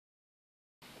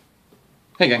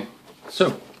Hey gang,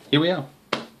 so here we are.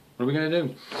 What are we going to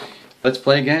do? Let's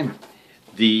play again.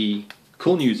 The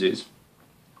cool news is,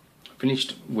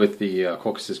 finished with the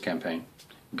Caucasus campaign,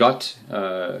 got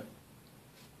a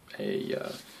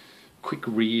quick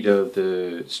read of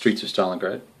the Streets of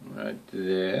Stalingrad right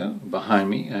there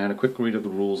behind me. I had a quick read of the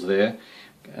rules there.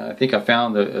 I think I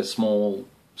found a small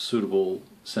suitable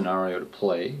scenario to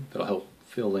play that'll help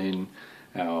fill in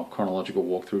our chronological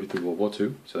walkthrough through World War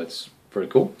II, so that's very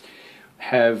cool.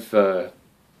 Have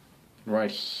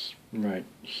right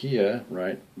here,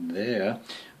 right there,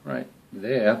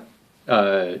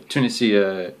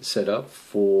 Tunisia set up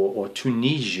for, or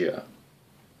Tunisia.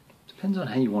 Depends on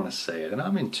how you want to say it, and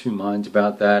I'm in two minds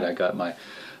about that. I got my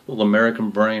little American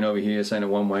brain over here saying it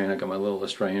one way, and I got my little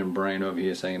Australian brain over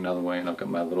here saying another way, and I've got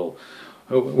my little,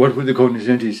 what would the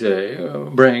cognoscenti say,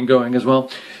 brain going as well.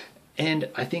 And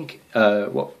I think,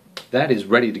 well, that is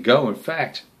ready to go. In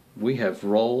fact, we have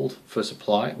rolled for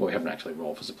supply. Well, we haven't actually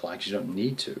rolled for supply because you don't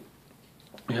need to.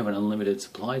 We have an unlimited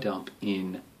supply dump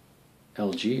in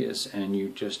Algiers, and you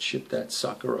just ship that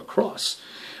sucker across.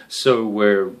 So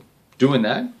we're doing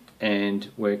that,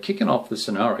 and we're kicking off the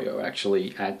scenario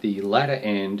actually at the latter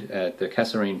end, at the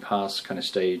Kasserine Pass kind of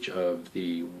stage of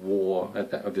the war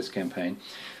of this campaign.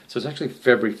 So it's actually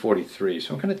February 43.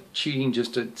 So I'm kind of cheating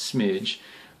just a smidge.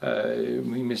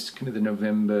 We missed kind of the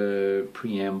November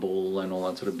preamble and all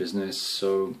that sort of business,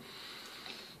 so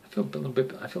I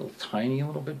feel tiny a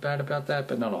little bit bad about that,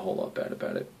 but not a whole lot bad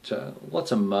about it.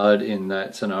 Lots of mud in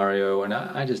that scenario, and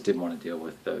I just didn't want to deal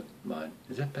with the mud.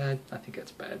 Is that bad? I think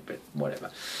that's bad, but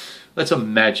whatever. Let's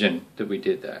imagine that we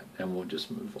did that, and we'll just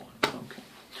move on. Okay.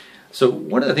 So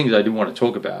one of the things I do want to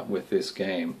talk about with this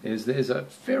game is there's a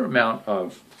fair amount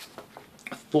of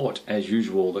thought, as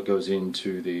usual, that goes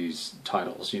into these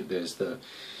titles. You know, there's the,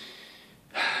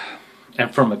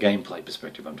 and from a gameplay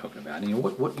perspective, I'm talking about. You know,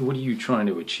 what are you trying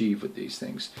to achieve with these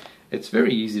things? It's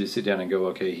very easy to sit down and go,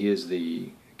 okay, here's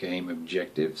the game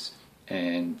objectives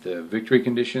and the victory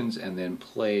conditions, and then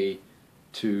play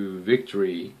to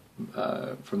victory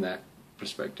from that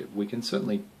perspective. We can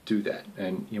certainly do that,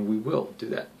 and you know, we will do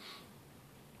that.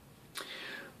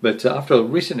 But after a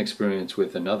recent experience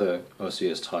with another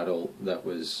OCS title that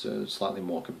was slightly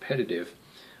more competitive,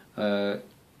 it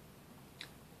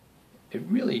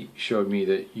really showed me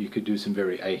that you could do some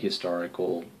very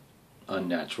ahistorical,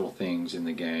 unnatural things in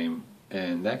the game,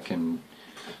 and that can,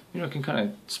 you know, can kind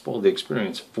of spoil the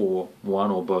experience for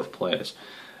one or both players.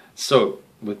 So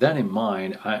with that in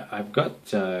mind, I've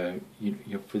got, you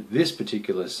know, for this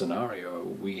particular scenario,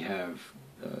 we have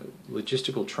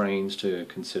logistical trains to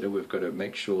consider. We've got to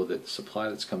make sure that the supply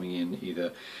that's coming in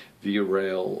either via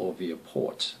rail or via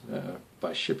port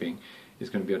by shipping is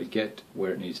going to be able to get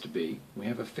where it needs to be. We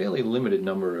have a fairly limited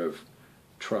number of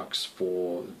trucks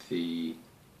for the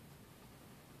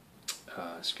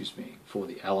for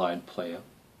the Allied player,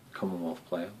 Commonwealth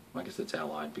player. I guess it's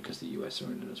Allied because the US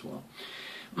are in it as well.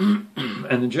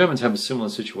 And the Germans have a similar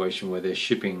situation where they're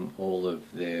shipping all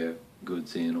of their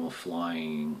goods in, or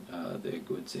flying their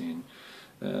goods in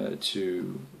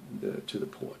to the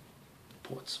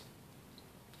ports.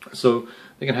 So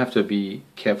they're going to have to be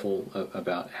careful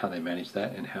about how they manage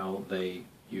that and how they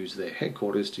use their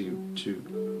headquarters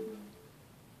to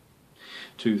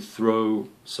throw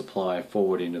supply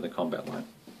forward into the combat line.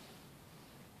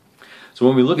 So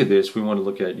when we look at this, we want to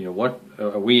look at, you know, what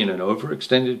are we in an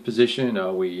overextended position?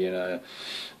 Are we in a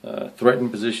threatened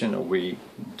position? Are we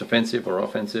defensive or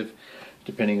offensive?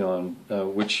 Depending on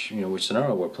which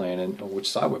scenario we're playing in, or which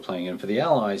side we're playing in. For the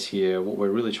Allies here, what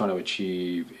we're really trying to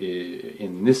achieve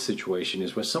in this situation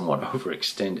is we're somewhat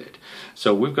overextended.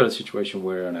 So we've got a situation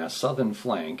where on our southern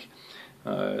flank,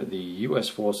 the U.S.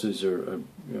 forces are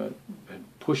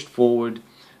pushed forward.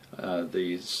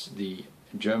 The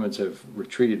Germans have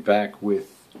retreated back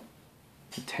with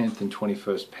the 10th and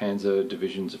 21st Panzer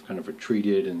divisions have kind of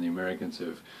retreated, and the Americans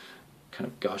have kind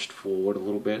of gushed forward a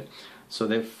little bit. So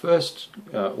their first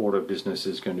order of business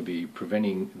is going to be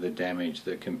preventing the damage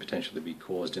that can potentially be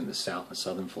caused in the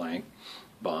southern flank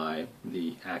by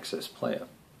the Axis player.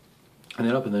 And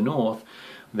then up in the north,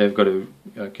 they've got to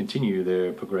continue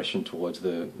their progression towards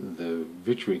the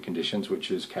victory conditions, which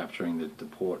is capturing the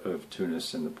port of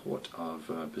Tunis and the port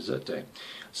of Bizerte.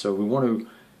 So we want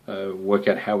to work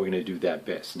out how we're going to do that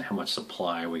best, and how much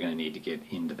supply we're going to need to get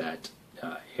into that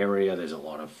area. There's a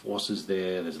lot of forces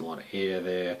there, there's a lot of air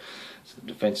there, so the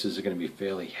defenses are going to be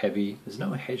fairly heavy. There's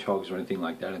no hedgehogs or anything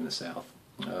like that in the south.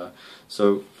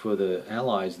 So for the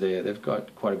Allies there, they've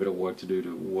got quite a bit of work to do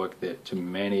to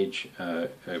manage a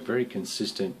very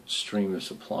consistent stream of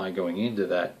supply going into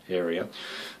that area.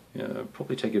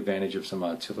 probably take advantage of some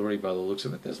artillery by the looks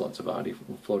of it. There's lots of arty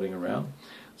floating around.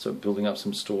 So building up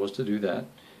some stores to do that.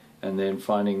 And then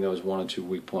finding those 1 or 2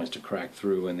 weak points to crack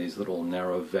through in these little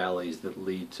narrow valleys that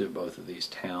lead to both of these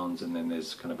towns, and then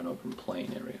there's kind of an open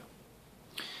plain area.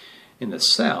 In the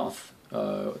south,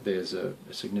 there's a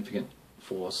significant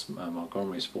force,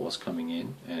 Montgomery's force coming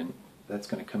in, and that's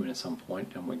going to come in at some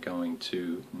point, and we're going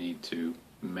to need to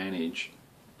manage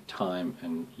time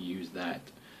and use that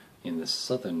in the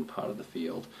southern part of the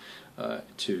field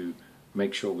to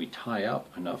make sure we tie up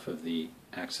enough of the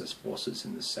Axis forces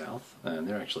in the south, and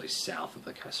they're actually south of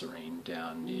the Kasserine,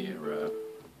 down near,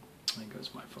 there goes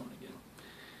my phone again.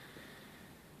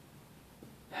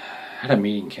 I had a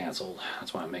meeting cancelled,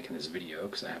 that's why I'm making this video,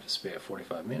 because I have to spare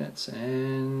 45 minutes,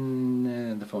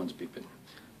 and the phone's beeping.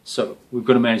 So, we've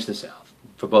got to manage the south,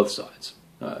 for both sides.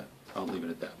 I'll leave it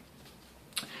at that.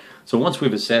 So once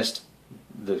we've assessed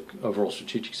the overall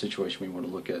strategic situation, we want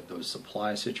to look at those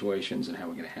supply situations and how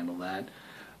we're going to handle that.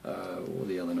 All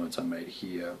the other notes I made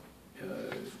here,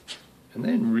 and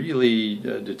then really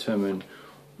determine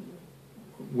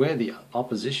where the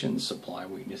opposition's supply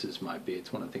weaknesses might be.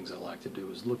 It's one of the things I like to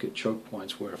do is look at choke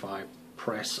points where if I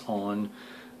press on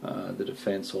the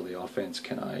defense or the offense,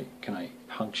 can I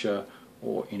puncture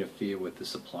or interfere with the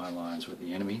supply lines with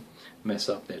the enemy, mess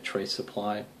up their trace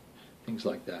supply, things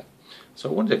like that. So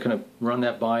I wanted to kind of run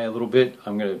that by a little bit.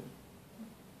 I'm going to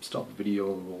stop the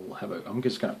video and we'll have I'm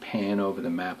just going to pan over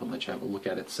the map and let you have a look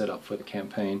at it set up for the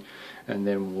campaign, and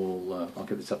then I'll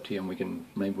get this up to you, and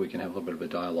maybe we can have a little bit of a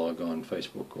dialogue on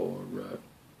Facebook or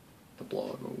the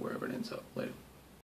blog or wherever it ends up later.